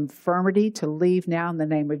spirit of infirmity to leave now in the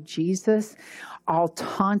name of Jesus. All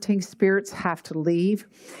taunting spirits have to leave.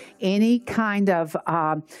 Any kind of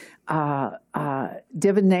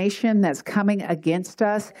divination that's coming against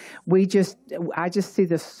us, I just see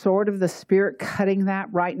the sword of the Spirit cutting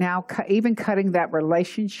that right now, even cutting that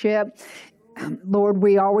relationship. Lord,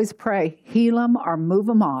 we always pray, heal them or move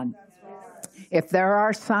them on. If they're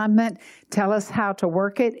our assignment, tell us how to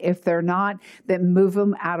work it. If they're not, then move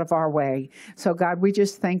them out of our way. So God, we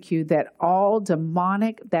just thank you that all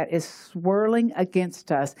demonic that is swirling against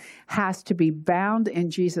us has to be bound in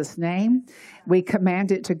Jesus' name. We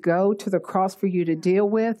command it to go to the cross for you to deal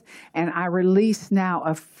with. And I release now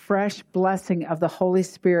a fresh blessing of the Holy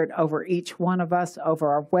Spirit over each one of us, over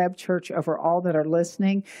our web church, over all that are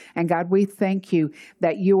listening. And God, we thank you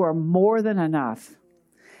that you are more than enough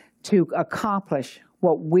to accomplish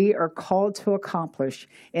what we are called to accomplish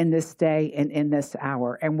in this day and in this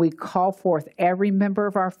hour. And we call forth every member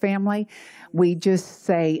of our family. We just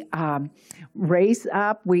say, raise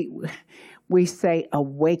up. We say,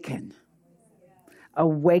 awaken.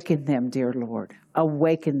 Awaken them, dear Lord.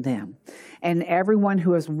 Awaken them. And everyone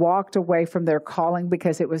who has walked away from their calling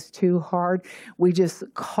because it was too hard, we just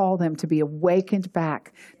call them to be awakened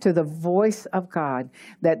back to the voice of God,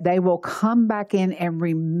 that they will come back in and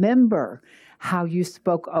remember how you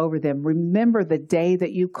spoke over them. Remember the day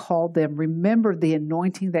that you called them. Remember the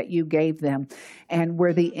anointing that you gave them. And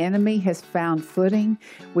where the enemy has found footing,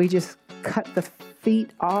 we just cut the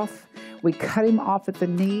feet off. We cut him off at the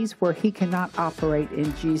knees where he cannot operate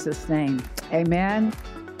in Jesus' name. Amen.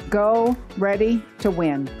 Go ready to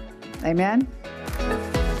win. Amen.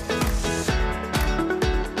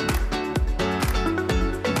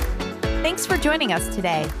 Thanks for joining us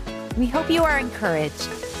today. We hope you are encouraged.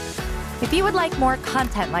 If you would like more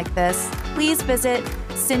content like this, please visit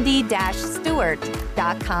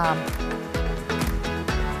cindy-stewart.com.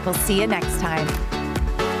 We'll see you next time.